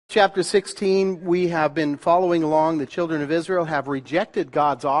Chapter 16, we have been following along. The children of Israel have rejected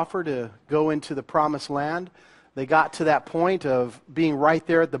God's offer to go into the promised land. They got to that point of being right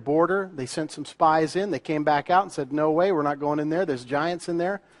there at the border. They sent some spies in. They came back out and said, no way, we're not going in there. There's giants in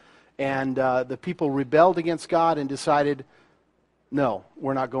there. And the people rebelled against God and decided, no,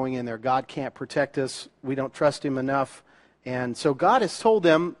 we're not going in there. God can't protect us. We don't trust Him enough. And so God has told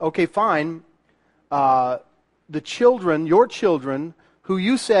them, okay, fine, the children, your children, who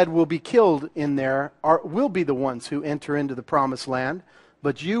you said will be killed in there, will be the ones who enter into the promised land.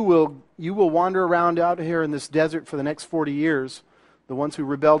 But you will wander around out here in this desert for the next 40 years, the ones who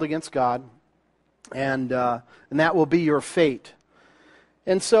rebelled against God, and that will be your fate.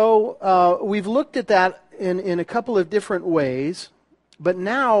 And so we've looked at that in a couple of different ways, but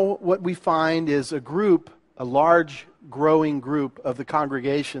now what we find is a large growing group of the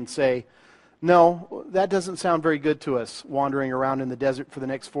congregation say, no, that doesn't sound very good to us, wandering around in the desert for the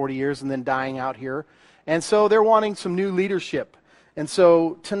next 40 years and then dying out here. And so they're wanting some new leadership. And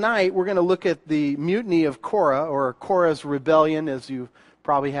so tonight we're going to look at the mutiny of Korah, or Korah's rebellion, as you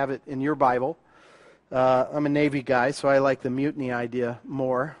probably have it in your Bible. I'm a Navy guy, so I like the mutiny idea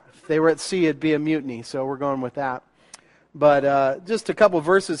more. If they were at sea, it'd be a mutiny, so we're going with that. But just a couple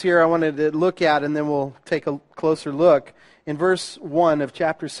verses here I wanted to look at, and then we'll take a closer look. In verse 1 of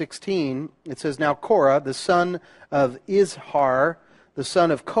chapter 16, it says, Now Korah, the son of Izhar, the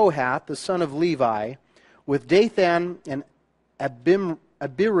son of Kohath, the son of Levi, with Dathan and Abiram,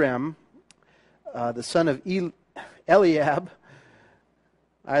 the son of Eliab.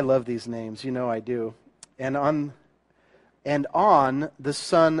 I love these names, you know I do. And on the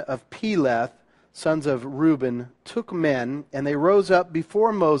son of Peleth, sons of Reuben, took men, and they rose up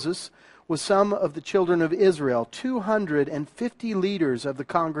before Moses with some of the children of Israel, 250 leaders of the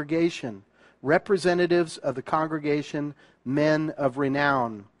congregation, representatives of the congregation, men of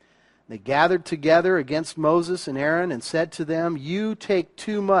renown. They gathered together against Moses and Aaron and said to them, You take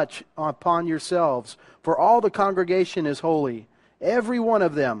too much upon yourselves, for all the congregation is holy, every one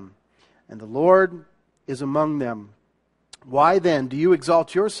of them, and the Lord is among them. Why then do you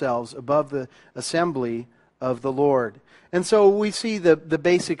exalt yourselves above the assembly of the Lord? And so we see the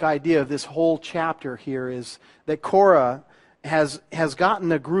basic idea of this whole chapter here is that Korah has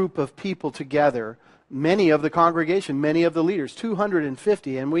gotten a group of people together, many of the congregation, many of the leaders,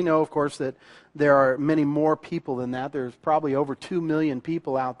 250. And we know, of course, that there are many more people than that. There's probably over 2 million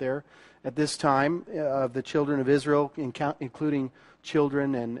people out there at this time of the children of Israel, including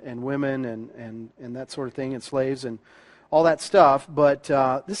children and women and that sort of thing, and slaves and all that stuff. But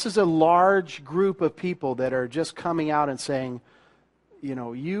this is a large group of people that are just coming out and saying, you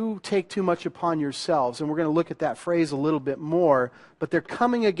know, you take too much upon yourselves. And we're going to look at that phrase a little bit more. But they're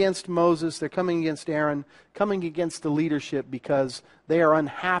coming against Moses, they're coming against Aaron, coming against the leadership because they are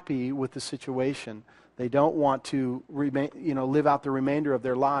unhappy with the situation. They don't want to live out the remainder of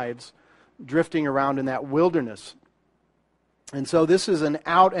their lives drifting around in that wilderness. And so this is an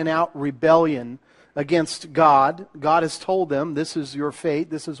out-and-out rebellion against God. God has told them, this is your fate,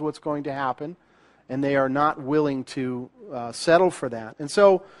 this is what's going to happen, and they are not willing to settle for that. And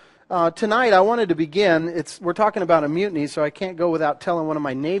so tonight I wanted to begin, we're talking about a mutiny, so I can't go without telling one of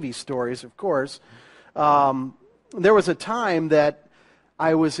my Navy stories, of course. There was a time that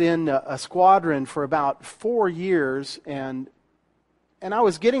I was in a squadron for about 4 years, and I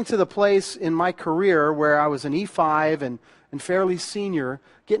was getting to the place in my career where I was an E5 and fairly senior,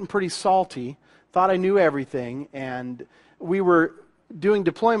 getting pretty salty. Thought I knew everything, and we were doing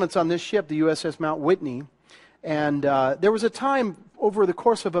deployments on this ship, the USS Mount Whitney, and there was a time over the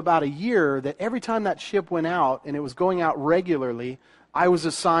course of about a year that every time that ship went out, and it was going out regularly, I was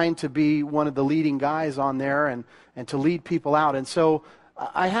assigned to be one of the leading guys on there and to lead people out. And so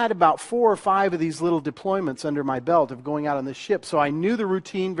I had about 4 or 5 of these little deployments under my belt of going out on this ship, so I knew the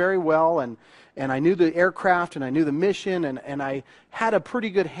routine very well, and I knew the aircraft, and I knew the mission, and I had a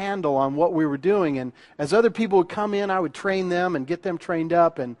pretty good handle on what we were doing. And as other people would come in, I would train them and get them trained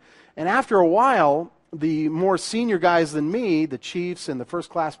up. And after a while, the more senior guys than me, the chiefs and the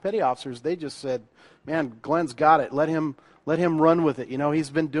first-class petty officers, they just said, man, Glen's got it. Let him run with it. You know, he's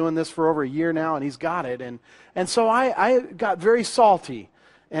been doing this for over a year now, and he's got it. And so I got very salty,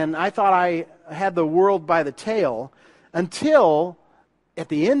 and I thought I had the world by the tail until at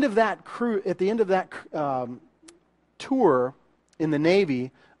the end of that tour in the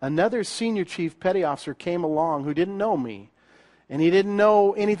Navy, another senior chief petty officer came along who didn't know me. And he didn't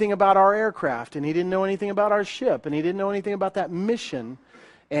know anything about our aircraft, and he didn't know anything about our ship, and he didn't know anything about that mission.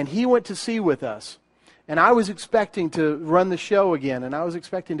 And he went to sea with us. And I was expecting to run the show again, and I was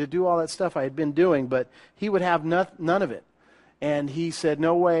expecting to do all that stuff I had been doing, but he would have none of it. And he said,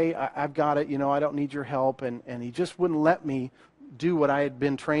 no way, I've got it, I don't need your help. And he just wouldn't let me do what I had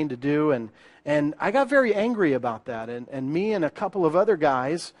been trained to do. And I got very angry about that. And me and a couple of other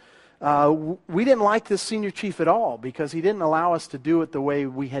guys, we didn't like this senior chief at all because he didn't allow us to do it the way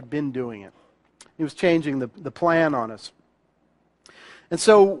we had been doing it. He was changing the plan on us. And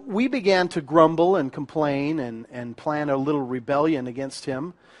so we began to grumble and complain and plan a little rebellion against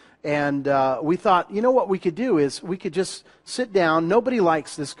him. And we thought, what we could do is we could just sit down. Nobody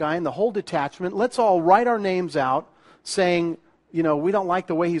likes this guy in the whole detachment. Let's all write our names out saying, we don't like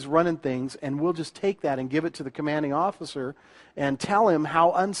the way he's running things. And we'll just take that and give it to the commanding officer and tell him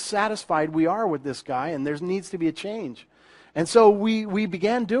how unsatisfied we are with this guy and there needs to be a change. And so we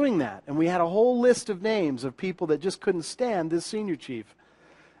began doing that. And we had a whole list of names of people that just couldn't stand this senior chief.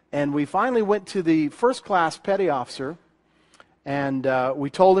 And we finally went to the first-class petty officer, and we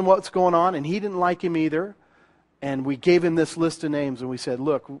told him what's going on, and he didn't like him either. And we gave him this list of names, and we said,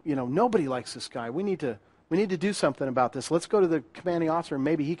 look, nobody likes this guy. We need to do something about this. Let's go to the commanding officer, and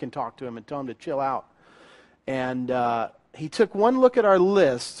maybe he can talk to him and tell him to chill out. And he took one look at our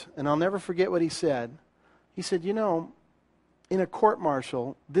list, and I'll never forget what he said. He said, in a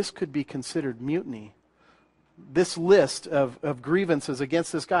court-martial, this could be considered mutiny. This list of grievances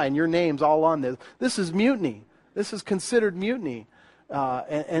against this guy, and your name's all on this. This is mutiny. This is considered mutiny.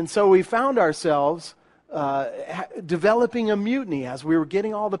 And so we found ourselves developing a mutiny as we were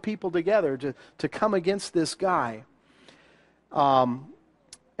getting all the people together to come against this guy. And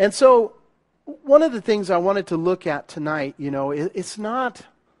so one of the things I wanted to look at tonight, it's not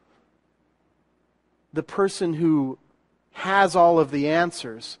the person who has all of the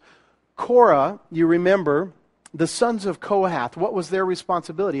answers. Korah, you remember, the sons of Kohath, what was their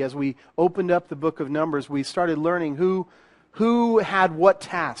responsibility? As we opened up the book of Numbers, we started learning who had what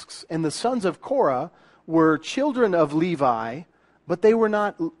tasks. And the sons of Korah were children of Levi, but they were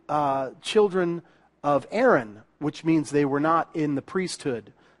not children of Aaron, which means they were not in the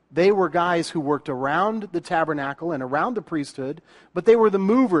priesthood. They were guys who worked around the tabernacle and around the priesthood, but they were the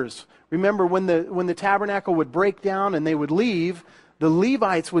movers. Remember, when the tabernacle would break down and they would leave, the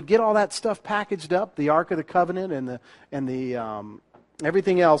Levites would get all that stuff packaged up, the Ark of the Covenant and the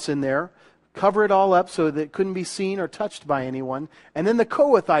everything else in there, cover it all up so that it couldn't be seen or touched by anyone. And then the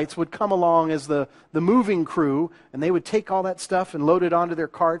Kohathites would come along as the moving crew, and they would take all that stuff and load it onto their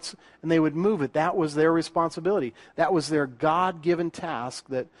carts, and they would move it. That was their responsibility. That was their God-given task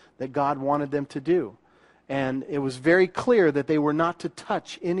that God wanted them to do. And it was very clear that they were not to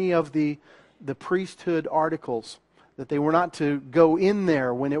touch any of the priesthood articles, that they were not to go in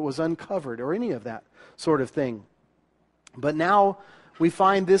there when it was uncovered or any of that sort of thing. But now we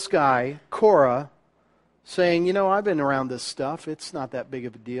find this guy, Korah, saying, I've been around this stuff. It's not that big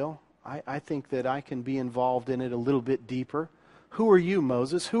of a deal. I think that I can be involved in it a little bit deeper. Who are you,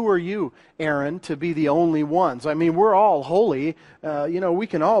 Moses? Who are you, Aaron, to be the only ones? I mean, we're all holy. We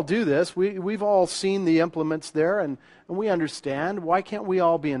can all do this. We've all seen the implements there, and we understand. Why can't we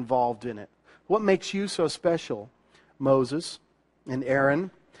all be involved in it? What makes you so special, Moses and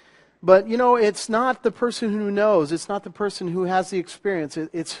Aaron? But, it's not the person who knows. It's not the person who has the experience.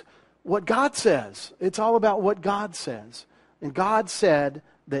 It's what God says. It's all about what God says. And God said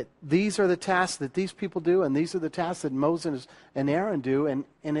that these are the tasks that these people do, and these are the tasks that Moses and Aaron do, and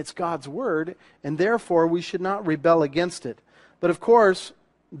it's God's word, and therefore we should not rebel against it. But, of course,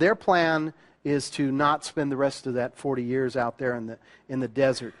 their plan is to not spend the rest of that 40 years out there in the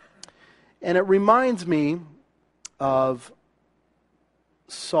desert. And it reminds me of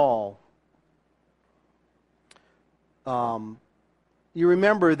Saul. You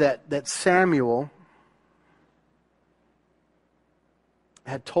remember that Samuel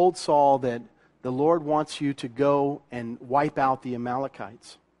had told Saul that the Lord wants you to go and wipe out the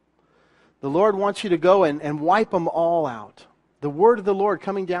Amalekites. The Lord wants you to go and wipe them all out. The word of the Lord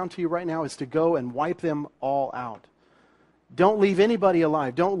coming down to you right now is to go and wipe them all out. Don't leave anybody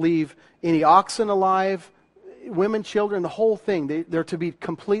alive. Don't leave any oxen alive, women, children, the whole thing. They're to be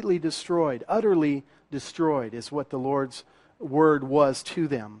completely destroyed. Utterly destroyed is what the Lord's word was to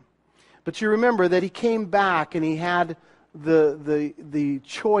them. But you remember that he came back and he had the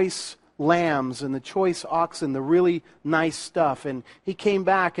choice lambs and the choice oxen, the really nice stuff. And he came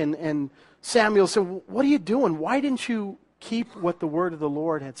back and Samuel said, what are you doing? Why didn't you keep what the word of the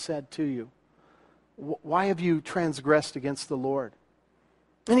Lord had said to you? Why have you transgressed against the Lord?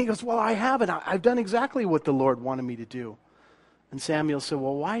 And he goes, well, I haven't. I've done exactly what the Lord wanted me to do. And Samuel said,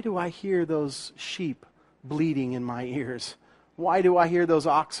 well, why do I hear those sheep bleating in my ears? Why do I hear those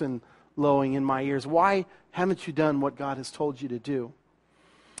oxen lowing in my ears? Why haven't you done what God has told you to do?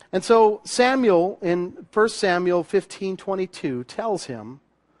 And so Samuel, in 1 Samuel 15:22, tells him,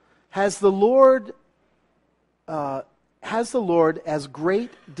 has the Lord as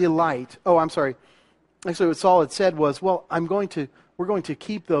great delight. Oh, I'm sorry. Actually, what Saul had said was, well, we're going to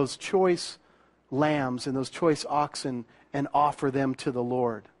keep those choice lambs and those choice oxen and offer them to the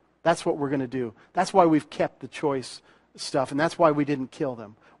Lord. That's what we're going to do. That's why we've kept the choice stuff, and that's why we didn't kill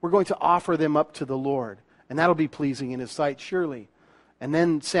them. We're going to offer them up to the Lord, and that'll be pleasing in His sight, surely. And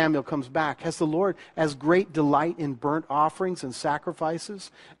then Samuel comes back. Has the Lord as great delight in burnt offerings and sacrifices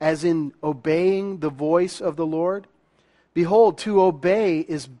as in obeying the voice of the Lord? Behold, to obey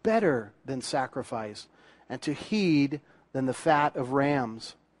is better than sacrifice, and to heed than the fat of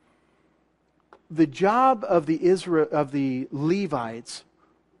rams. The job of the Levites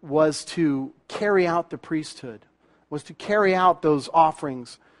was to carry out the priesthood, was to carry out those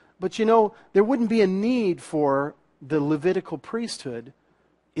offerings. But there wouldn't be a need for the Levitical priesthood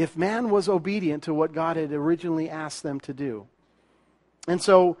if man was obedient to what God had originally asked them to do. And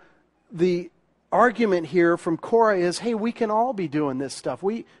so the argument here from Korah is, hey, we can all be doing this stuff.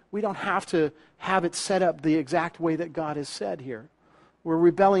 We don't have to have it set up the exact way that God has said here. We're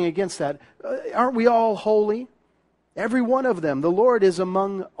rebelling against that. Aren't we all holy? Every one of them. The Lord is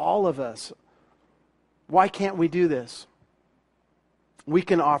among all of us. Why can't we do this? We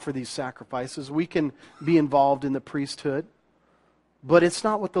can offer these sacrifices. We can be involved in the priesthood. But it's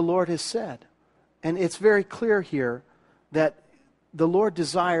not what the Lord has said. And it's very clear here that the Lord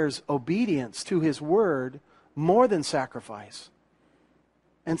desires obedience to His word more than sacrifice.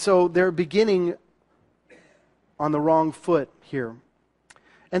 And so they're beginning on the wrong foot here.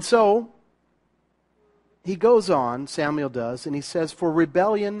 And so he goes on, Samuel does, and he says, for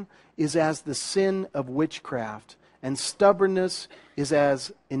rebellion is as the sin of witchcraft, and stubbornness is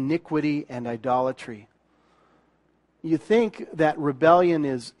as iniquity and idolatry. You think that rebellion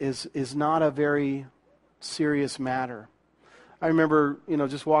is not a very serious matter. I remember,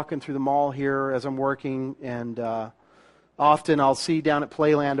 just walking through the mall here as I'm working, and often I'll see down at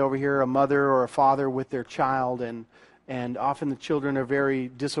Playland over here a mother or a father with their child, and often the children are very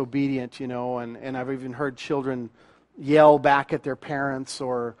disobedient, and I've even heard children yell back at their parents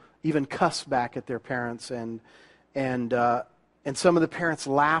or even cuss back at their parents, and some of the parents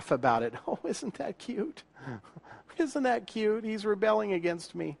laugh about it. Oh, isn't that cute? Isn't that cute? He's rebelling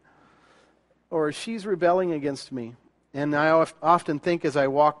against me. Or she's rebelling against me. And I often think as I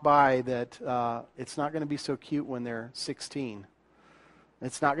walk by that it's not going to be so cute when they're 16.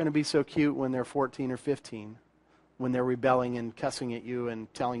 It's not going to be so cute when they're 14 or 15, when they're rebelling and cussing at you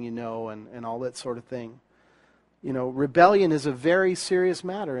and telling you no and all that sort of thing. Rebellion is a very serious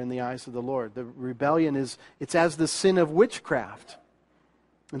matter in the eyes of the Lord. The rebellion it's as the sin of witchcraft.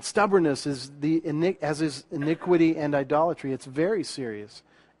 And stubbornness is as is iniquity and idolatry. It's very serious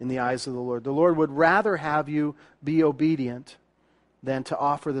in the eyes of the Lord. The Lord would rather have you be obedient than to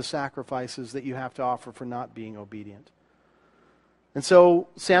offer the sacrifices that you have to offer for not being obedient. And so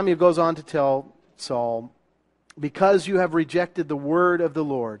Samuel goes on to tell Saul, because you have rejected the word of the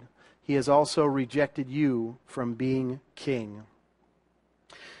Lord, He has also rejected you from being king.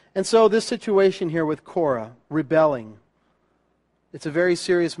 And so this situation here with Korah, rebelling, it's a very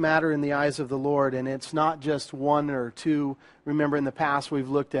serious matter in the eyes of the Lord, and it's not just one or two. Remember, in the past we've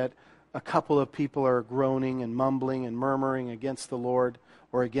looked at a couple of people are groaning and mumbling and murmuring against the Lord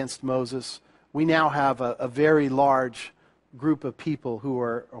or against Moses. We now have a very large group of people who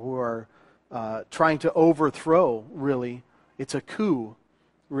are trying to overthrow, really. It's a coup,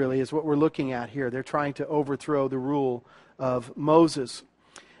 really, is what we're looking at here. They're trying to overthrow the rule of Moses.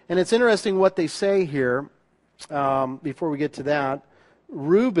 And it's interesting what they say here. Before we get to that,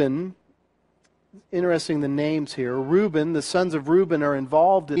 Reuben, interesting the names here. Reuben, the sons of Reuben are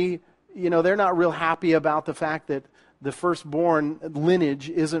involved. They're not real happy about the fact that the firstborn lineage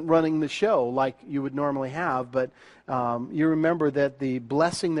isn't running the show like you would normally have. But you remember that the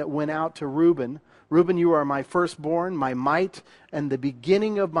blessing that went out to Reuben, you are my firstborn, my might, and the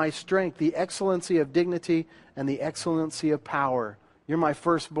beginning of my strength, the excellency of dignity and the excellency of power. You're my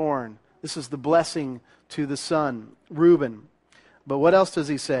firstborn. This is the blessing to the son, Reuben. But what else does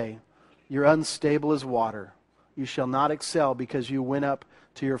he say? You're unstable as water. You shall not excel because you went up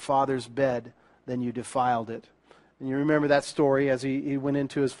to your father's bed, then you defiled it. And you remember that story as he went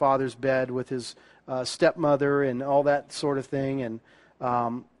into his father's bed with his stepmother and all that sort of thing.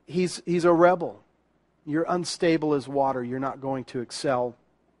 And he's a rebel. You're unstable as water. You're not going to excel.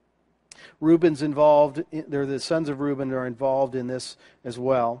 Reuben's involved. The sons of Reuben are involved in this as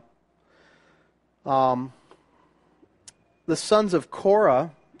well. The sons of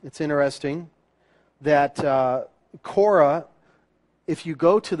Korah, it's interesting that Korah if you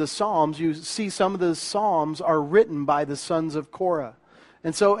go to the Psalms, you see some of the Psalms are written by the sons of Korah.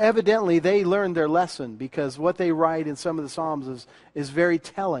 And so evidently they learned their lesson, because what they write in some of the Psalms is very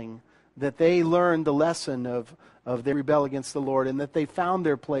telling, that they learned the lesson of their rebel against the Lord, and that they found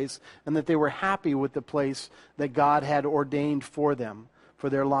their place, and that they were happy with the place that God had ordained for them, for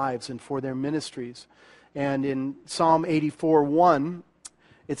their lives and for their ministries. And in Psalm 84:1,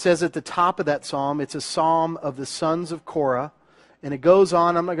 it says at the top of that psalm, it's a psalm of the sons of Korah. And it goes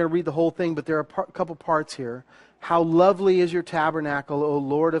on, I'm not going to read the whole thing, but there are a couple parts here. How lovely is your tabernacle, O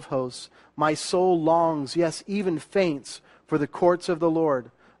Lord of hosts. My soul longs, yes, even faints, for the courts of the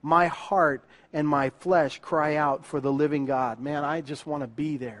Lord. My heart and my flesh cry out for the living God. Man, I just want to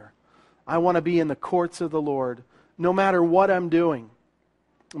be there. I want to be in the courts of the Lord. No matter what I'm doing,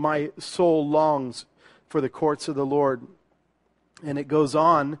 my soul longs for the courts of the Lord. And it goes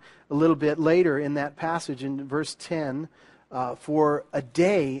on a little bit later in that passage in verse 10, for a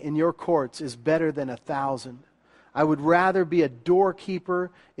day in your courts is better than 1,000. I would rather be a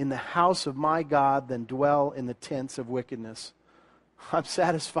doorkeeper in the house of my God than dwell in the tents of wickedness. I'm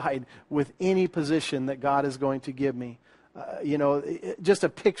satisfied with any position that God is going to give me. Just a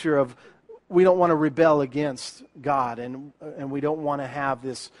picture of, we don't want to rebel against God, and we don't want to have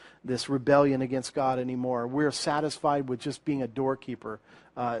this rebellion against God anymore. We're satisfied with just being a doorkeeper.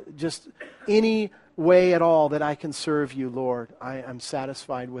 Just any way at all that I can serve you, Lord, I'm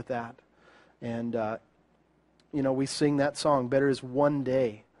satisfied with that. And, we sing that song, better is one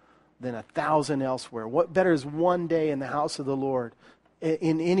day than 1,000 elsewhere. What better is one day in the house of the Lord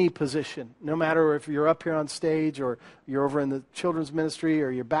in any position, no matter if you're up here on stage or you're over in the children's ministry or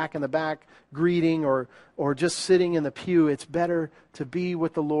you're back in the back greeting or just sitting in the pew. It's better to be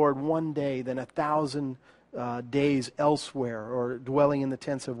with the Lord one day than 1,000 days elsewhere or dwelling in the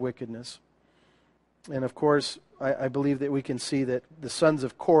tents of wickedness. And of course, I believe that we can see that the sons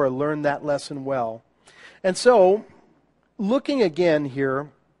of Korah learned that lesson well. And so, looking again here,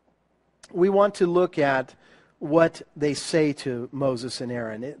 we want to look at what they say to Moses and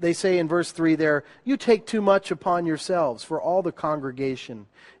Aaron. They say in verse 3 there, you take too much upon yourselves, for all the congregation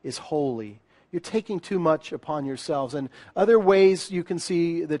is holy. You're taking too much upon yourselves. And other ways you can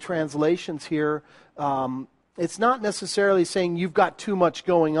see the translations here, it's not necessarily saying you've got too much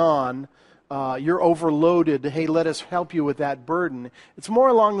going on, you're overloaded, hey, let us help you with that burden. It's more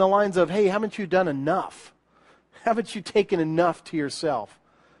along the lines of, hey, haven't you done enough? Haven't you taken enough to yourself?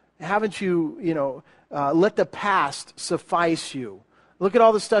 Haven't you, let the past suffice you? Look at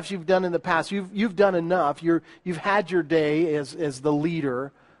all the stuff you've done in the past. You've done enough. You've had your day as the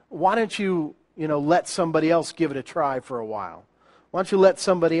leader. Why don't you, let somebody else give it a try for a while? Why don't you let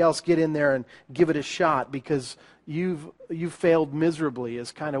somebody else get in there and give it a shot, because you've failed miserably,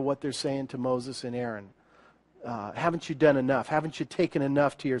 is kind of what they're saying to Moses and Aaron. Haven't you done enough? Haven't you taken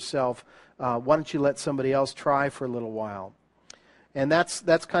enough to yourself? Why don't you let somebody else try for a little while? And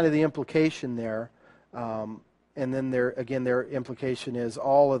that's kind of the implication there. And then their implication is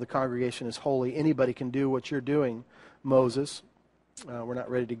all of the congregation is holy. Anybody can do what you're doing, Moses. We're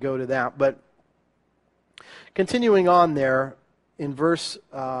not ready to go to that. But continuing on there in verse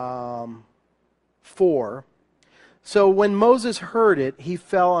 4. So when Moses heard it, he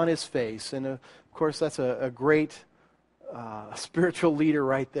fell on his face. And of course, that's a great spiritual leader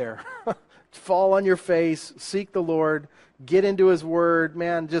right there. Fall on your face, seek the Lord, get into His Word.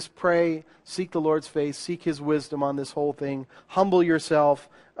 Man, just pray, seek the Lord's face, seek His wisdom on this whole thing. Humble yourself.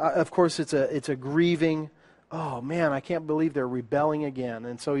 Of course, it's a grieving, oh man, I can't believe they're rebelling again.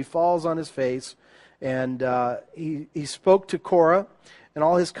 And so he falls on his face, and he spoke to Korah and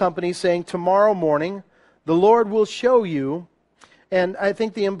all his company, saying, tomorrow morning the Lord will show you. And I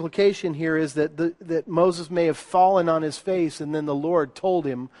think the implication here is that Moses may have fallen on his face, and then the Lord told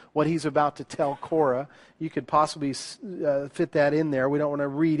him what he's about to tell Korah. You could possibly fit that in there. We don't want to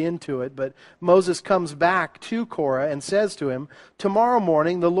read into it. But Moses comes back to Korah and says to him, tomorrow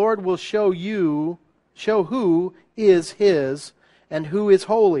morning the Lord will show who is his and who is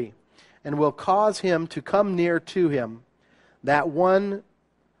holy, and will cause him to come near to him. That one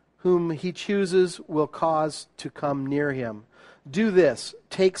whom he chooses will cause to come near him. Do this,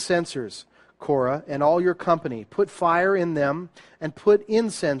 take censers, Korah, and all your company. Put fire in them, and put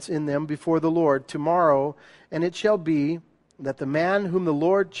incense in them before the Lord tomorrow, and it shall be that the man whom the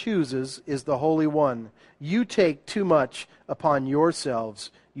Lord chooses is the Holy One. You take too much upon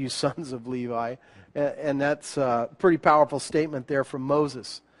yourselves, you sons of Levi. And that's a pretty powerful statement there from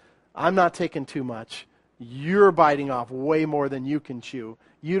Moses. I'm not taking too much. You're biting off way more than you can chew.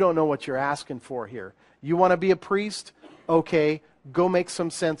 You don't know what you're asking for here. You want to be a priest? Okay, go make some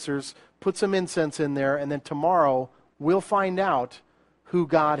censers, put some incense in there, and then tomorrow we'll find out who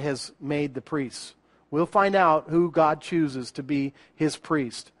God has made the priests. We'll find out who God chooses to be his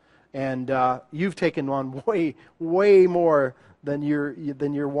priest. And you've taken on way, way more than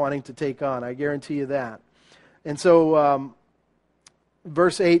you're wanting to take on. I guarantee you that. And so,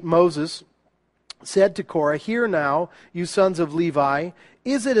 verse 8, Moses said to Korah, "Hear now, you sons of Levi,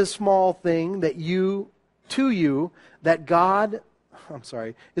 is it a small thing that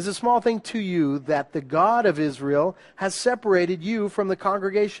is a small thing to you that the God of Israel has separated you from the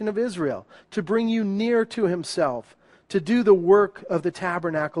congregation of Israel to bring you near to himself, to do the work of the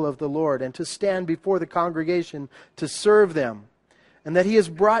tabernacle of the Lord, and to stand before the congregation to serve them, and that he has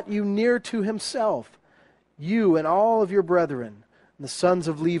brought you near to himself, you and all of your brethren, and the sons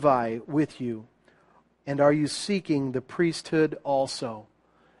of Levi with you? And are you seeking the priesthood also?"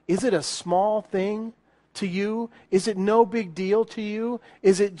 Is it a small thing to you? Is it no big deal to you?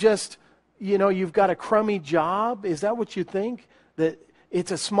 Is it just, you've got a crummy job? Is that what you think? That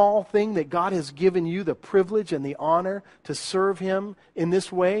it's a small thing that God has given you the privilege and the honor to serve him in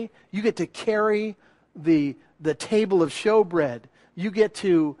this way? You get to carry the table of showbread. You get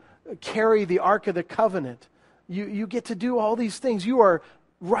to carry the Ark of the Covenant. You get to do all these things. You are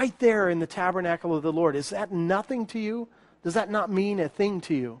right there in the tabernacle of the Lord. Is that nothing to you? Does that not mean a thing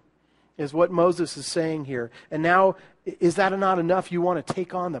to you? Is what Moses is saying here. And now, is that not enough? You want to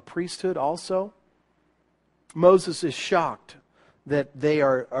take on the priesthood also? Moses is shocked that they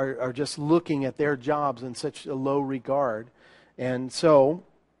are just looking at their jobs in such a low regard. And so,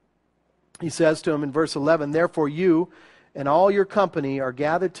 he says to him in verse 11, "Therefore you and all your company are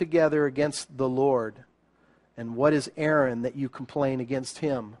gathered together against the Lord. And what is Aaron that you complain against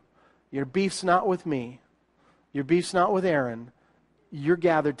him? Your beef's not with me. Your beef's not with Aaron. You're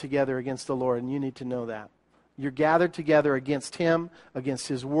gathered together against the Lord, and you need to know that. You're gathered together against him, against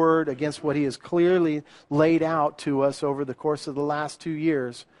his word, against what he has clearly laid out to us over the course of the last 2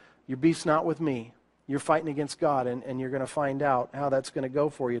 years. Your beef's not with me. You're fighting against God, and you're going to find out how that's going to go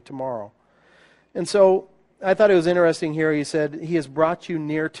for you tomorrow." And so I thought it was interesting here. He said, he has brought you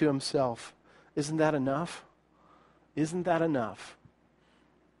near to himself. Isn't that enough? Isn't that enough?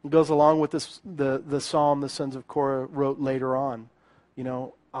 It goes along with this, the psalm the sons of Korah wrote later on.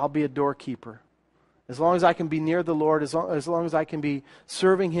 I'll be a doorkeeper. As long as I can be near the Lord, as long as I can be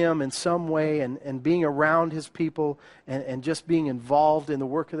serving him in some way and being around his people and just being involved in the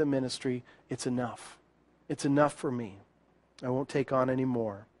work of the ministry, it's enough. It's enough for me. I won't take on any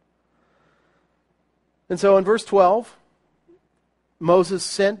more. And so in verse 12, Moses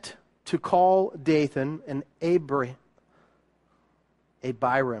sent to call Dathan and Abiram.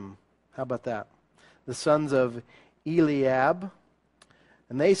 How about that? The sons of Eliab.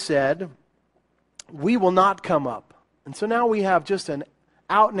 And they said, "We will not come up." And so now we have just an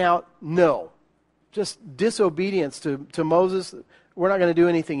out-and-out no. Just disobedience to Moses. We're not going to do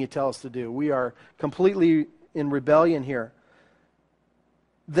anything you tell us to do. We are completely in rebellion here.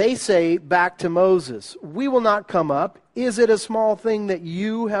 They say back to Moses, "We will not come up. Is it a small thing that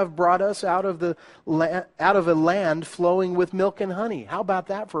you have brought us out of a land flowing with milk and honey?" How about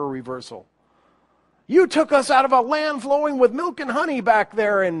that for a reversal? You took us out of a land flowing with milk and honey back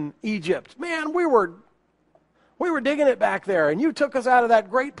there in Egypt. Man, we were digging it back there, and you took us out of that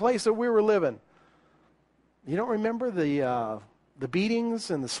great place that we were living. You don't remember the beatings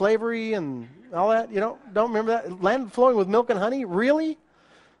and the slavery and all that? You don't remember that? Land flowing with milk and honey? Really?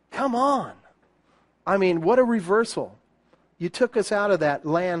 Come on. I mean, what a reversal. You took us out of that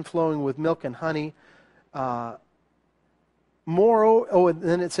land flowing with milk and honey. And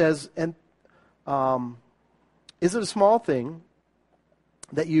then it says, is it a small thing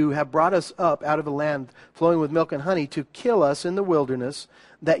that you have brought us up out of a land flowing with milk and honey to kill us in the wilderness,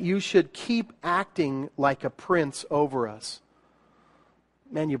 that you should keep acting like a prince over us?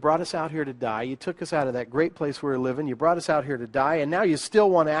 Man, you brought us out here to die. You took us out of that great place we were living. You brought us out here to die, and now you still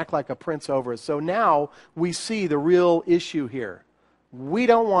want to act like a prince over us. So now we see the real issue here. We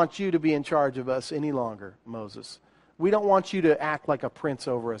don't want you to be in charge of us any longer, Moses. We don't want you to act like a prince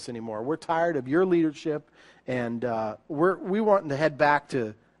over us anymore. We're tired of your leadership, and we want to head back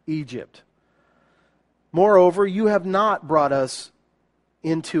to Egypt. Moreover, you have not brought us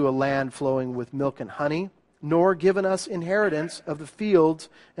into a land flowing with milk and honey, nor given us inheritance of the fields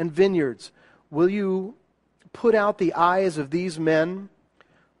and vineyards. Will you put out the eyes of these men?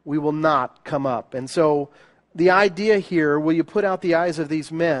 We will not come up. And so the idea here, will you put out the eyes of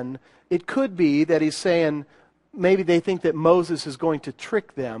these men? It could be that he's saying, maybe they think that Moses is going to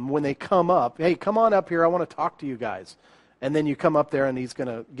trick them when they come up. Hey, come on up here. I want to talk to you guys. And then you come up there and he's going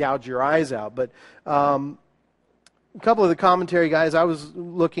to gouge your eyes out. But a couple of the commentary guys I was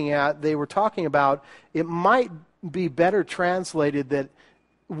looking at, they were talking about it might be better translated that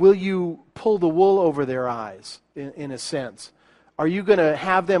will you pull the wool over their eyes, in a sense? Are you going to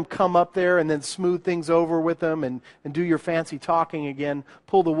have them come up there and then smooth things over with them and do your fancy talking again,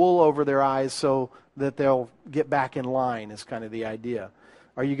 pull the wool over their eyes so that they'll get back in line, is kind of the idea.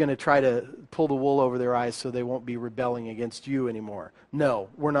 Are you going to try to pull the wool over their eyes so they won't be rebelling against you anymore? No,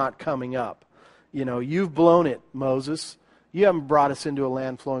 we're not coming up. You've blown it, Moses. You haven't brought us into a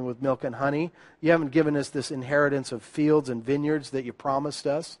land flowing with milk and honey. You haven't given us this inheritance of fields and vineyards that you promised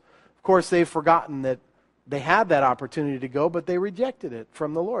us. Of course, they've forgotten that they had that opportunity to go, but they rejected it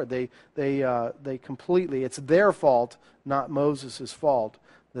from the Lord. They completely, it's their fault, not Moses' fault,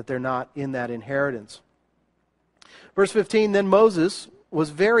 that they're not in that inheritance. Verse 15, then Moses was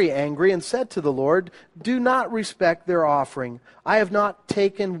very angry and said to the Lord, do not respect their offering. I have not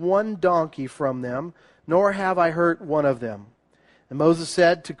taken one donkey from them, nor have I hurt one of them. And Moses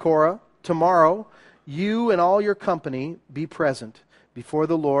said to Korah, tomorrow you and all your company be present before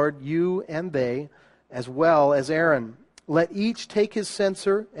the Lord, you and they, as well as Aaron. Let each take his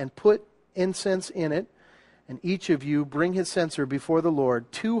censer and put incense in it, and each of you bring his censer before the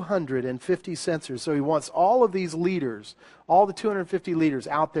Lord, 250 censers. So he wants all of these leaders, all the 250 leaders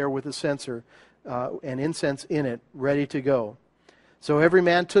out there with a censer and incense in it, ready to go. So every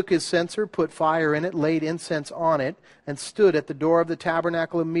man took his censer, put fire in it, laid incense on it, and stood at the door of the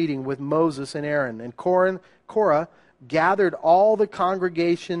tabernacle of meeting with Moses and Aaron. And Korah gathered all the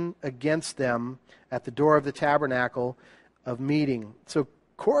congregation against them at the door of the tabernacle of meeting. So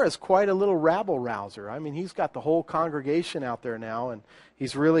Korah is quite a little rabble-rouser. I mean, he's got the whole congregation out there now, and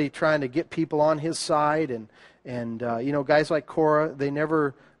he's really trying to get people on his side. And guys like Korah, they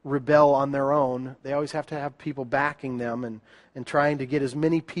never rebel on their own. They always have to have people backing them and trying to get as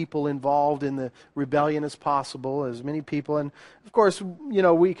many people involved in the rebellion as possible, as many people. And, of course,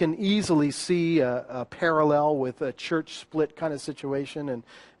 we can easily see a parallel with a church split kind of situation. And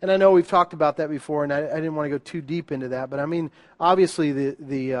I know we've talked about that before, and I didn't want to go too deep into that. But, I mean, obviously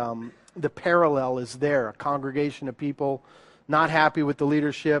the parallel is there. A congregation of people not happy with the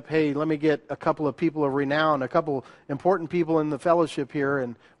leadership. Hey, let me get a couple of people of renown, a couple important people in the fellowship here,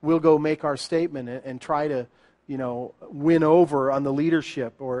 and we'll go make our statement and try to, win over on the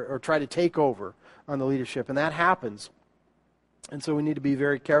leadership or try to take over on the leadership. And that happens. And so we need to be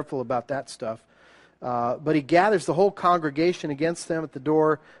very careful about that stuff. But he gathers the whole congregation against them at the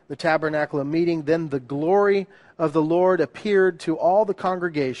door, the tabernacle of meeting. Then the glory of the Lord appeared to all the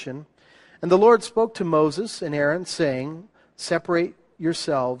congregation. And the Lord spoke to Moses and Aaron, saying, separate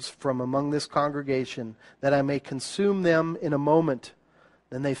yourselves from among this congregation, that I may consume them in a moment.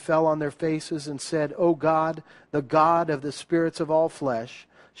 Then they fell on their faces and said, O God, the God of the spirits of all flesh,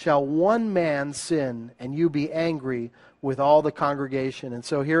 shall one man sin, and you be angry with all the congregation? And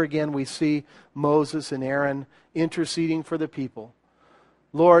so here again we see Moses and Aaron interceding for the people.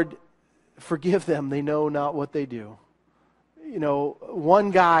 Lord, forgive them, they know not what they do.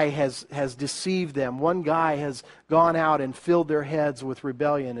 One guy has deceived them. One guy has gone out and filled their heads with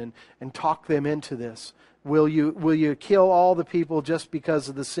rebellion and talked them into this. Will you kill all the people just because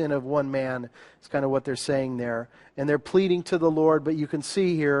of the sin of one man? It's kind of what they're saying there. And they're pleading to the Lord, but you can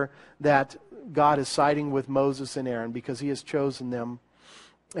see here that God is siding with Moses and Aaron because he has chosen them.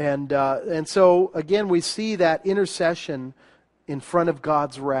 And so, again, we see that intercession in front of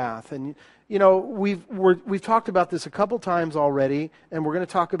God's wrath. And we've talked about this a couple times already, and we're going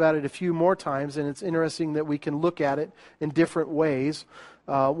to talk about it a few more times, and it's interesting that we can look at it in different ways.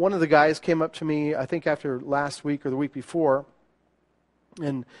 One of the guys came up to me, I think after last week or the week before,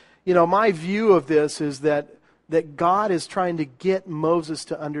 and my view of this is that God is trying to get Moses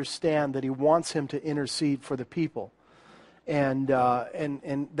to understand that he wants him to intercede for the people. And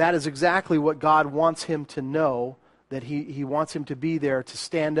that is exactly what God wants him to know, that he wants him to be there to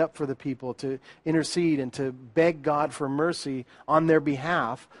stand up for the people, to intercede and to beg God for mercy on their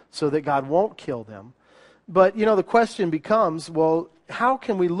behalf so that God won't kill them. But, the question becomes, well, how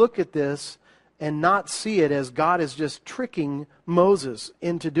can we look at this and not see it as God is just tricking Moses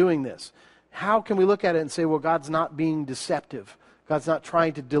into doing this? How can we look at it and say, well, God's not being deceptive. God's not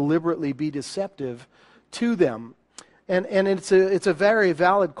trying to deliberately be deceptive to them. And it's a very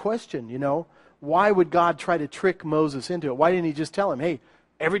valid question, Why would God try to trick Moses into it? Why didn't he just tell him, hey,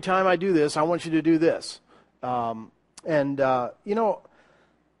 every time I do this, I want you to do this? I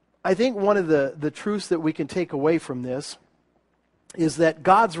think one of the truths that we can take away from this is that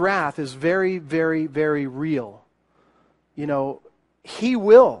God's wrath is very, very, very real. He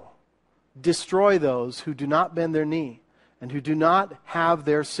will destroy those who do not bend their knee and who do not have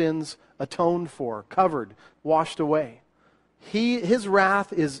their sins atoned for, covered, washed away. His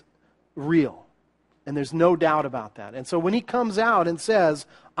wrath is real. And there's no doubt about that. And so when he comes out and says,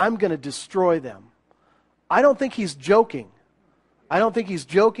 I'm going to destroy them, I don't think he's joking. I don't think he's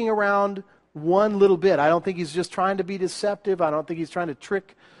joking around one little bit. I don't think he's just trying to be deceptive. I don't think he's trying to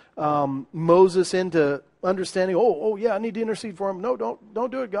trick Moses into understanding, oh yeah, I need to intercede for him. No,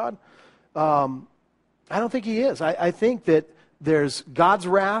 don't do it, God. I don't think he is. I think that there's God's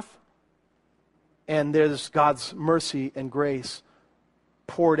wrath and there's God's mercy and grace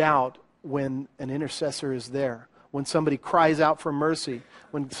poured out when an intercessor is there. When somebody cries out for mercy,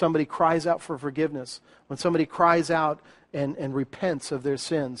 when somebody cries out for forgiveness, when somebody cries out and repents of their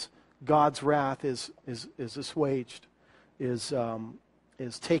sins, God's wrath is assuaged, is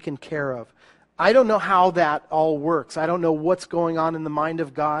taken care of. I don't know how that all works. I don't know what's going on in the mind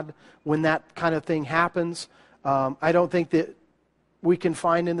of God when that kind of thing happens. I don't think that we can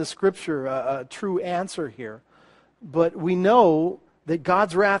find in the Scripture a true answer here. But we know that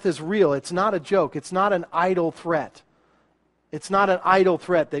God's wrath is real. It's not a joke. It's not an idle threat. It's not an idle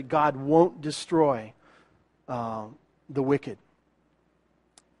threat that God won't destroy the wicked.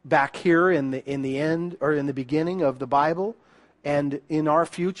 Back here in the end, or in the beginning of the Bible, and in our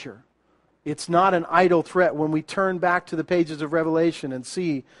future, it's not an idle threat when we turn back to the pages of Revelation and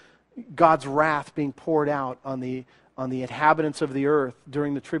see God's wrath being poured out on the inhabitants of the earth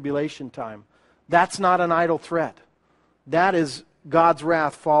during the tribulation time. That's not an idle threat. That is God's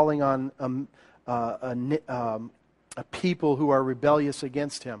wrath falling on a people who are rebellious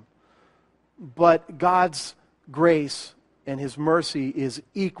against Him. But God's grace and His mercy is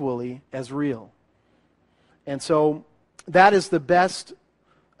equally as real. And so that is the best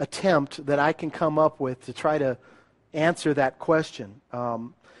attempt that I can come up with to try to answer that question.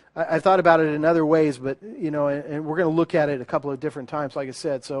 I thought about it in other ways, but and we're going to look at it a couple of different times, like I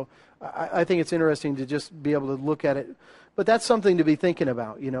said. So I think it's interesting to just be able to look at it. But that's something to be thinking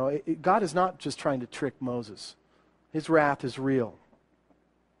about. God is not just trying to trick Moses. His wrath is real.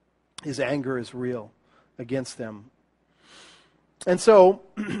 His anger is real against them. And so,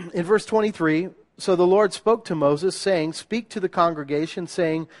 in verse 23, so the Lord spoke to Moses, saying, speak to the congregation,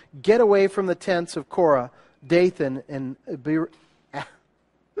 saying, get away from the tents of Korah, Dathan, and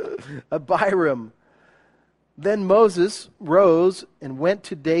Abiram. Then Moses rose and went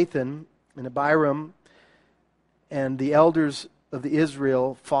to Dathan and Abiram, and the elders of the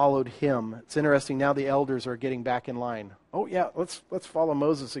Israel followed him. It's interesting, now the elders are getting back in line. Oh yeah, let's follow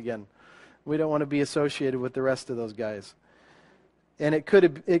Moses again. We don't want to be associated with the rest of those guys. And it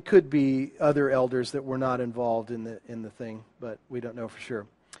could be other elders that were not involved in the thing, but we don't know for sure.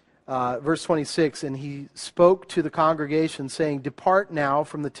 Verse 26, and he spoke to the congregation, saying, depart now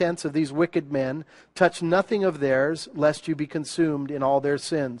from the tents of these wicked men, touch nothing of theirs, lest you be consumed in all their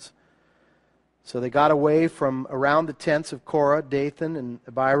sins. So they got away from around the tents of Korah, Dathan, and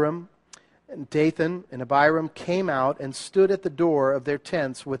Abiram. And Dathan and Abiram came out and stood at the door of their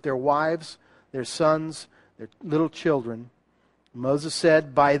tents with their wives, their sons, their little children. Moses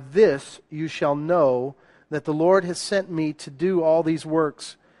said, by this you shall know that the Lord has sent me to do all these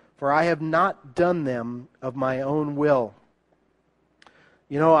works, for I have not done them of my own will.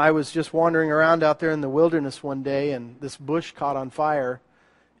 I was just wandering around out there in the wilderness one day, and this bush caught on fire.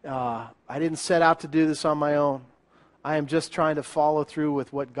 I didn't set out to do this on my own. I am just trying to follow through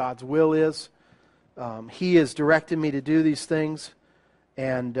with what God's will is. He has directed me to do these things,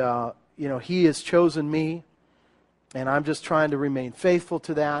 and He has chosen me. And I'm just trying to remain faithful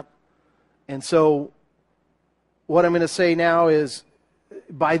to that. And so what I'm going to say now is,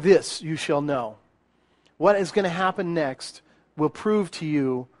 by this you shall know. What is going to happen next will prove to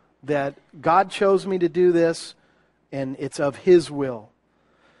you that God chose me to do this, and it's of His will.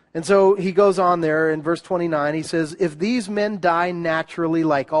 And so he goes on there in verse 29. He says, if these men die naturally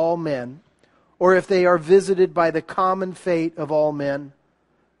like all men, or if they are visited by the common fate of all men,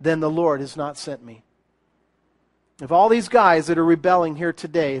 then the Lord has not sent me. If all these guys that are rebelling here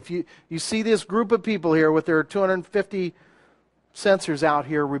today, if you see this group of people here with their 250 censors out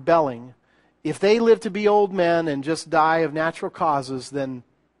here rebelling, if they live to be old men and just die of natural causes, then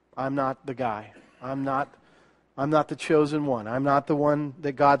I'm not the guy. I'm not the chosen one. I'm not the one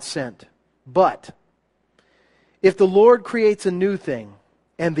that God sent. But if the Lord creates a new thing,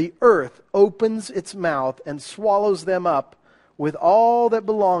 and the earth opens its mouth and swallows them up with all that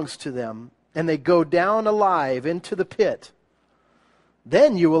belongs to them, and they go down alive into the pit,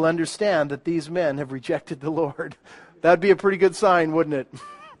 then you will understand that these men have rejected the Lord. That'd be a pretty good sign, wouldn't it?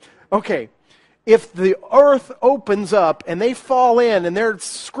 Okay, if the earth opens up and they fall in and they're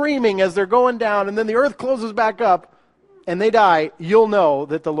screaming as they're going down, and then the earth closes back up and they die, you'll know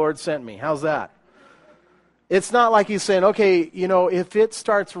that the Lord sent me. How's that? It's not like he's saying, okay, if it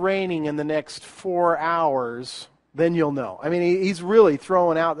starts raining in the next 4 hours, then you'll know. I mean, he's really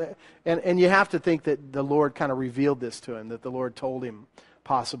throwing out, and you have to think that the Lord kind of revealed this to him, that the Lord told him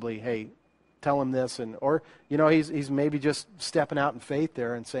possibly, hey, tell him this, or he's maybe just stepping out in faith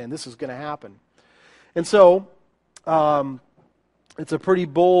there and saying this is going to happen. And so it's a pretty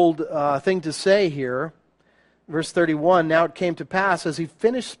bold thing to say here. Verse 31, now it came to pass, as he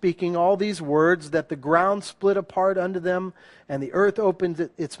finished speaking all these words, that the ground split apart unto them, and the earth opened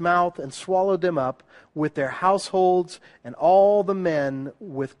its mouth and swallowed them up with their households, and all the men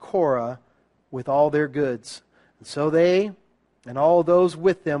with Korah, with all their goods. And so they and all those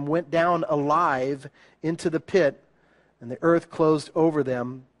with them went down alive into the pit, and the earth closed over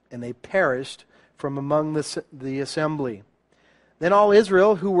them, and they perished from among the assembly. Then all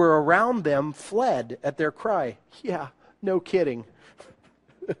Israel who were around them fled at their cry. Yeah, no kidding.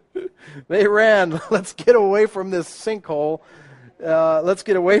 They ran. Let's get away from this sinkhole. Let's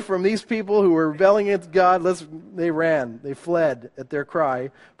get away from these people who were rebelling against God. They ran. They fled at their cry.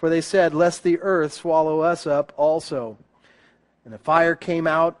 For they said, lest the earth swallow us up also. And a fire came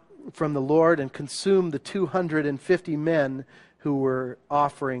out from the Lord and consumed the 250 men who were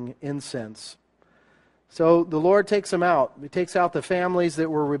offering incense. So the Lord takes them out. He takes out the families that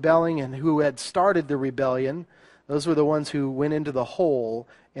were rebelling and who had started the rebellion. Those were the ones who went into the hole.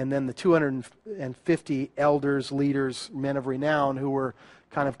 And then the 250 elders, leaders, men of renown who were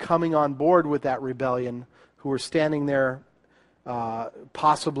kind of coming on board with that rebellion, who were standing there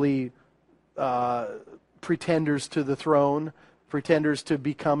possibly pretenders to the throne, pretenders to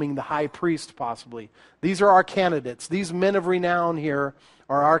becoming the high priest possibly. These are our candidates. These men of renown here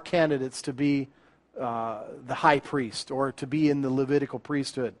are our candidates to be the high priest or to be in the Levitical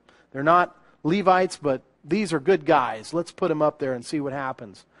priesthood. They're not Levites, but these are good guys. Let's put them up there and see what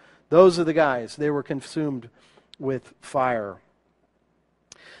happens. Those are the guys. They were consumed with fire.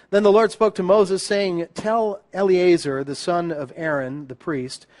 Then the Lord spoke to Moses, saying, tell Eleazar, the son of Aaron, the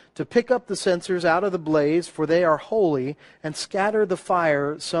priest, to pick up the censers out of the blaze, for they are holy, and scatter the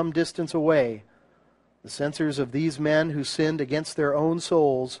fire some distance away. The censers of these men who sinned against their own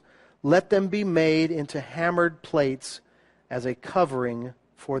souls, let them be made into hammered plates as a covering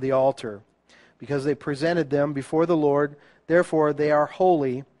for the altar, because they presented them before the Lord. Therefore they are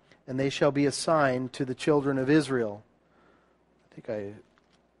holy, and they shall be a sign to the children of Israel.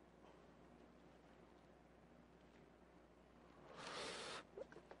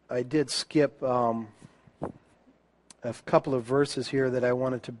 I did skip a couple of verses here that I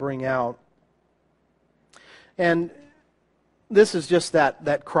wanted to bring out. And this is just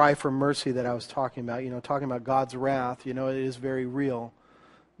that cry for mercy that I was talking about. Talking about God's wrath. It is very real.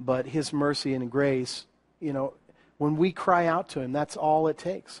 But His mercy and grace, when we cry out to Him, that's all it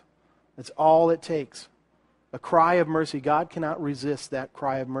takes. That's all it takes. A cry of mercy. God cannot resist that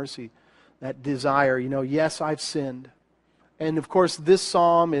cry of mercy, that desire. Yes, I've sinned. And of course, this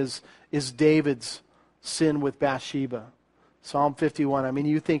psalm is David's sin with Bathsheba. Psalm 51. I mean,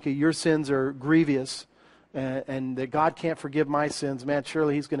 you think your sins are grievous and that God can't forgive my sins. Man,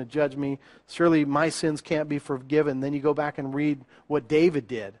 surely He's going to judge me. Surely my sins can't be forgiven. Then you go back and read what David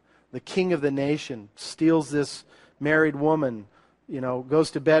did. The king of the nation steals this married woman,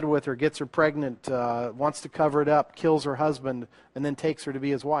 goes to bed with her, gets her pregnant, wants to cover it up, kills her husband, and then takes her to be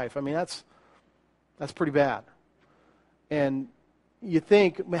his wife. I mean, that's pretty bad. And you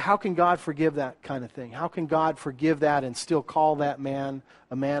think, how can God forgive that kind of thing? How can God forgive that and still call that man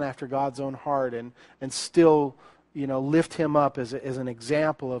a man after God's own heart and still, lift him up as an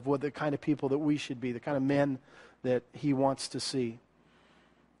example of what the kind of people that we should be, the kind of men that He wants to see?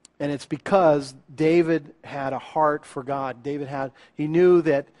 And it's because David had a heart for God. He knew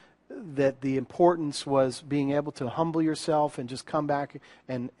that the importance was being able to humble yourself and just come back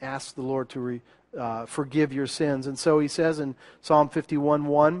and ask the Lord to forgive your sins. And so he says in Psalm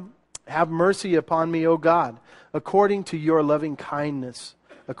 51:1, have mercy upon me, O God, according to your loving kindness,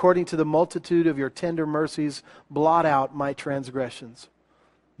 according to the multitude of your tender mercies, blot out my transgressions.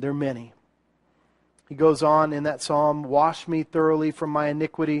 They're many. He goes on in that psalm, wash me thoroughly from my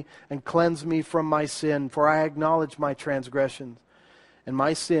iniquity and cleanse me from my sin, for I acknowledge my transgressions, and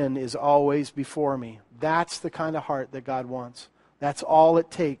my sin is always before me. That's the kind of heart that God wants. That's all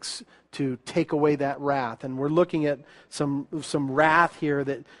it takes to take away that wrath. And we're looking at some wrath here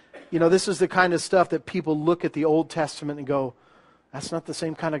that, this is the kind of stuff that people look at the Old Testament and go, that's not the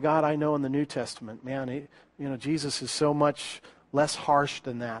same kind of God I know in the New Testament. Man, Jesus is so much less harsh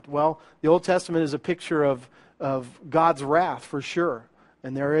than that. Well, the Old Testament is a picture of God's wrath for sure.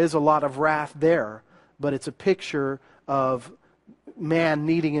 And there is a lot of wrath there. But it's a picture of man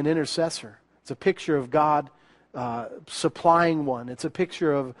needing an intercessor. It's a picture of God supplying one. It's a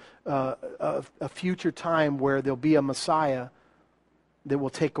picture of a future time where there'll be a Messiah that will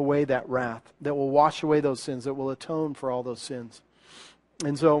take away that wrath, that will wash away those sins, that will atone for all those sins.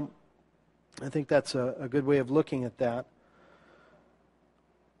 And so I think that's a good way of looking at that.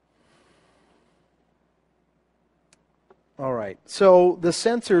 All right. So the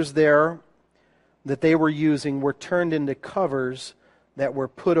censers there that they were using were turned into covers that were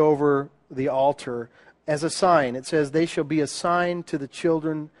put over the altar as a sign. It says, they shall be a sign to the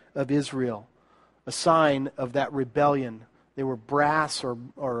children of Israel, a sign of that rebellion. They were brass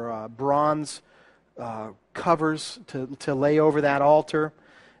or bronze covers to lay over that altar.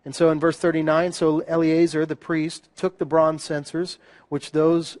 And so in verse 39, so Eleazar the priest took the bronze censers, which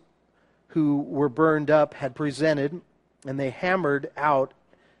those who were burned up had presented, and they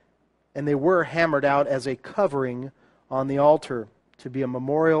were hammered out as a covering on the altar, to be a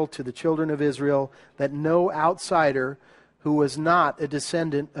memorial to the children of Israel, that no outsider who was not a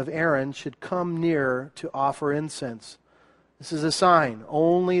descendant of Aaron should come near to offer incense. This is a sign.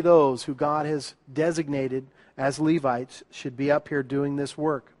 Only those who God has designated as Levites should be up here doing this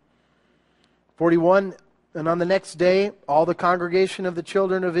work. 41, and on the next day, all the congregation of the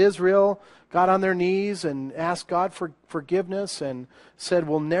children of Israel got on their knees and asked God for forgiveness and said,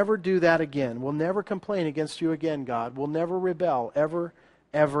 we'll never do that again. We'll never complain against you again, God. We'll never rebel ever,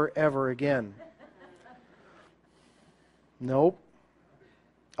 ever, ever again. Nope.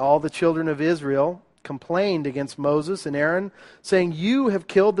 All the children of Israel complained against Moses and Aaron, saying, you have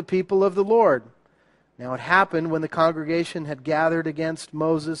killed the people of the Lord. Now it happened when the congregation had gathered against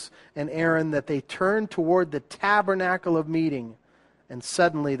Moses and Aaron that they turned toward the tabernacle of meeting, and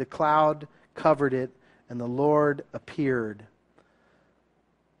suddenly the cloud covered it, and the Lord appeared.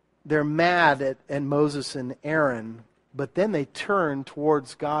 They're mad at Moses and Aaron, but then they turn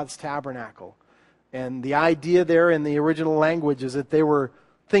towards God's tabernacle. And the idea there in the original language is that they were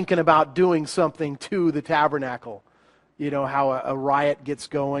thinking about doing something to the tabernacle. You know, how a riot gets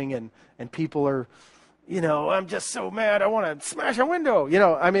going and people are, I'm just so mad, I want to smash a window.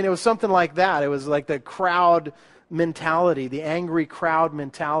 It was something like that. It was like the crowd mentality, the angry crowd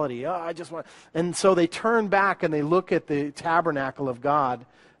mentality. And so they turn back and they look at the tabernacle of God,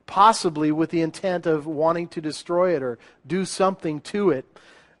 possibly with the intent of wanting to destroy it or do something to it.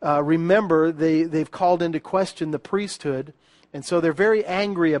 Remember, they've called into question the priesthood, and so they're very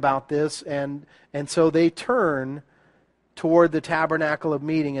angry about this, and so they turn toward the tabernacle of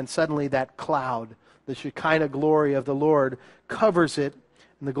meeting, and suddenly that cloud, the Shekinah glory of the Lord, covers it,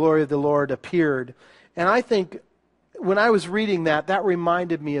 and the glory of the Lord appeared. And I think when I was reading that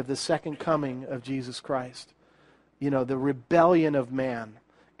reminded me of the second coming of Jesus Christ. The rebellion of man.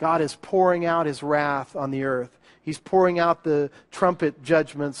 God is pouring out His wrath on the earth. He's pouring out the trumpet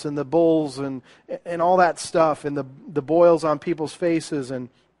judgments and the bulls and all that stuff, and the boils on people's faces, and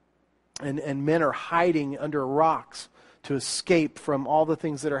men are hiding under rocks to escape from all the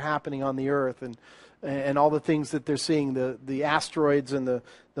things that are happening on the earth, and all the things that they're seeing, the asteroids and the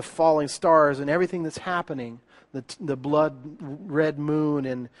falling stars and everything that's happening, the blood red moon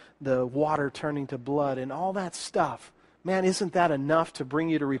and the water turning to blood and all that stuff. Man, isn't that enough to bring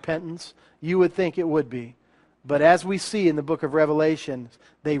you to repentance? You would think it would be. But as we see in the book of Revelation,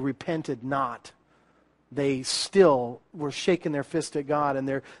 they repented not. They still were shaking their fist at God. And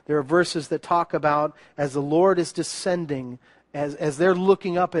there are verses that talk about as the Lord is descending, as they're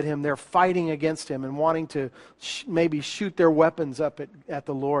looking up at Him, they're fighting against Him and wanting to maybe shoot their weapons up at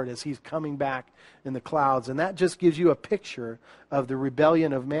the Lord as He's coming back in the clouds. And that just gives you a picture of the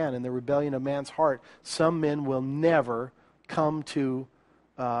rebellion of man and the rebellion of man's heart. Some men will never come to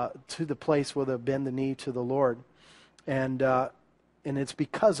the place where they'll bend the knee to the Lord. And it's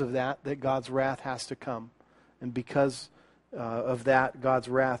because of that God's wrath has to come. And because of that, God's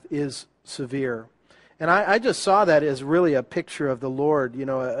wrath is severe. And I just saw that as really a picture of the Lord,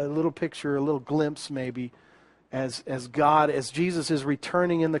 a little picture, a little glimpse maybe, as Jesus is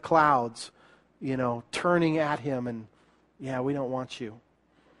returning in the clouds, turning at Him, and we don't want you.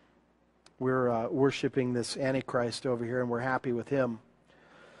 We're worshiping this Antichrist over here, and we're happy with him.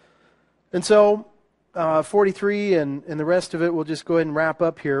 And so, 43 and the rest of it, we'll just go ahead and wrap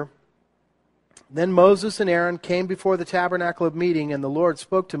up here. Then Moses and Aaron came before the tabernacle of meeting, and the Lord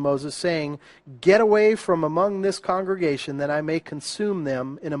spoke to Moses, saying, get away from among this congregation, that I may consume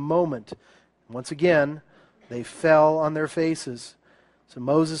them in a moment. Once again, they fell on their faces. So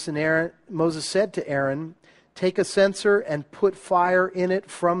Moses said to Aaron, take a censer and put fire in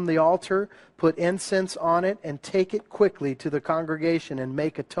it from the altar, put incense on it, and take it quickly to the congregation and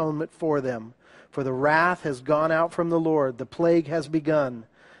make atonement for them. For the wrath has gone out from the Lord, the plague has begun.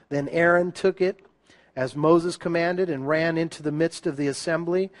 Then Aaron took it as Moses commanded, and ran into the midst of the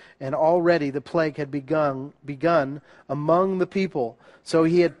assembly, and already the plague had begun among the people. So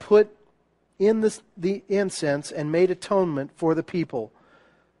he had put in the incense and made atonement for the people.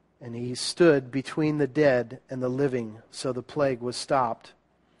 And he stood between the dead and the living, so the plague was stopped.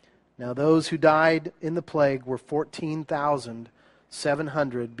 Now those who died in the plague were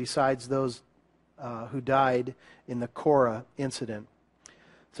 14,700, besides those who died in the Korah incident.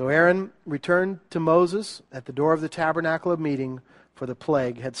 So Aaron returned to Moses at the door of the tabernacle of meeting, for the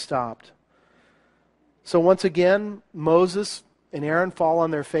plague had stopped. So once again, Moses and Aaron fall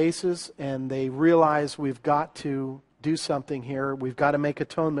on their faces, and they realize we've got to do something here. We've got to make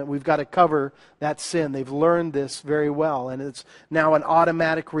atonement. We've got to cover that sin. They've learned this very well, and it's now an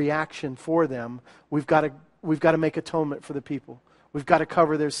automatic reaction for them. We've got to make atonement for the people. We've got to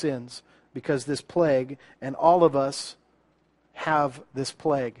cover their sins, because this plague, and all of us have this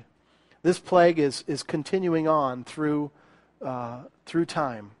plague. This plague is continuing on through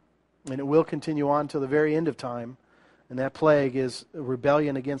time, and it will continue on till the very end of time. And that plague is a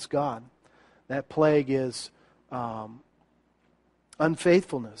rebellion against God. That plague is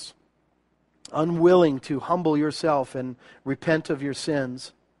unfaithfulness, unwilling to humble yourself and repent of your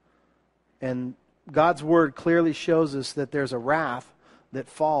sins. And God's Word clearly shows us that there's a wrath that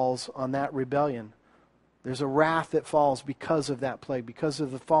falls on that rebellion. There's a wrath that falls because of that plague, because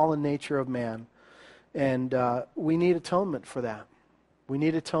of the fallen nature of man. And we need atonement for that. We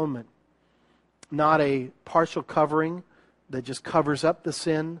need atonement. Not a partial covering that just covers up the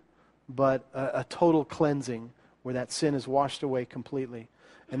sin, but a total cleansing where that sin is washed away completely.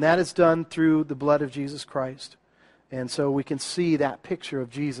 And that is done through the blood of Jesus Christ. And so we can see that picture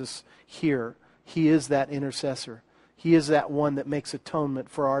of Jesus here. He is that intercessor. He is that one that makes atonement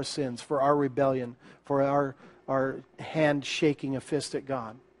for our sins, for our rebellion, for our hand shaking a fist at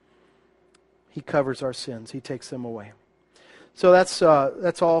God. He covers our sins. He takes them away. So that's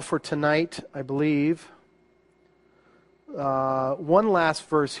all for tonight, I believe. One last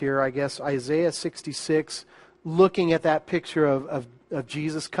verse here, I guess, Isaiah 66, looking at that picture of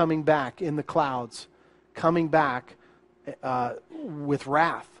Jesus coming back in the clouds, coming back with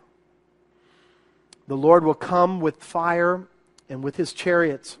wrath. The Lord will come with fire and with his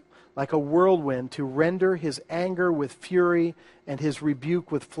chariots like a whirlwind to render his anger with fury and his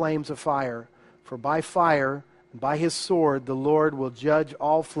rebuke with flames of fire. For by fire and by his sword the Lord will judge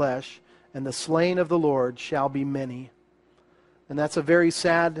all flesh, and the slain of the Lord shall be many. And that's a very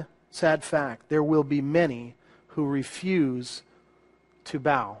sad fact. There will be many who refuse to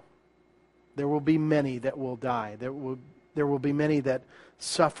bow. There will be many that will die. There will be many that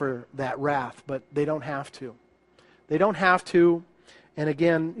suffer that wrath, but they don't have to. They don't have to. And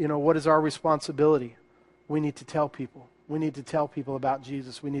again, what is our responsibility? We need to tell people. We need to tell people about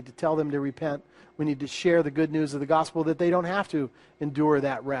Jesus. We need to tell them to repent. We need to share the good news of the gospel, that they don't have to endure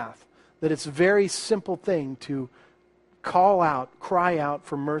that wrath. That it's a very simple thing to call out, cry out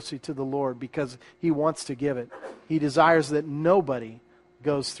for mercy to the Lord, because he wants to give it. He desires that nobody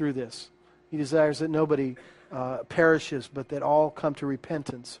goes through this. He desires that nobody perishes, but that all come to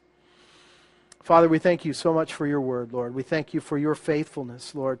repentance. Father, we thank you so much for your word, Lord. We thank you for your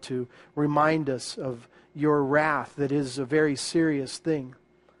faithfulness, Lord, to remind us of your wrath that is a very serious thing.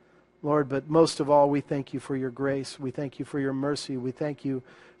 Lord, but most of all, we thank you for your grace. We thank you for your mercy. We thank you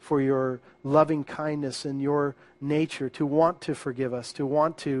for your loving kindness and your nature to want to forgive us, to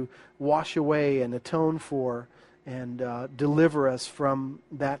want to wash away and atone for and deliver us from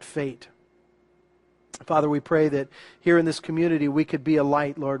that fate. Father, we pray that here in this community we could be a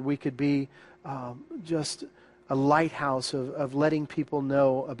light, Lord. We could be just a lighthouse of letting people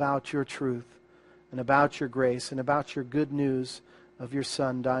know about your truth and about your grace and about your good news of your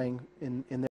Son dying in their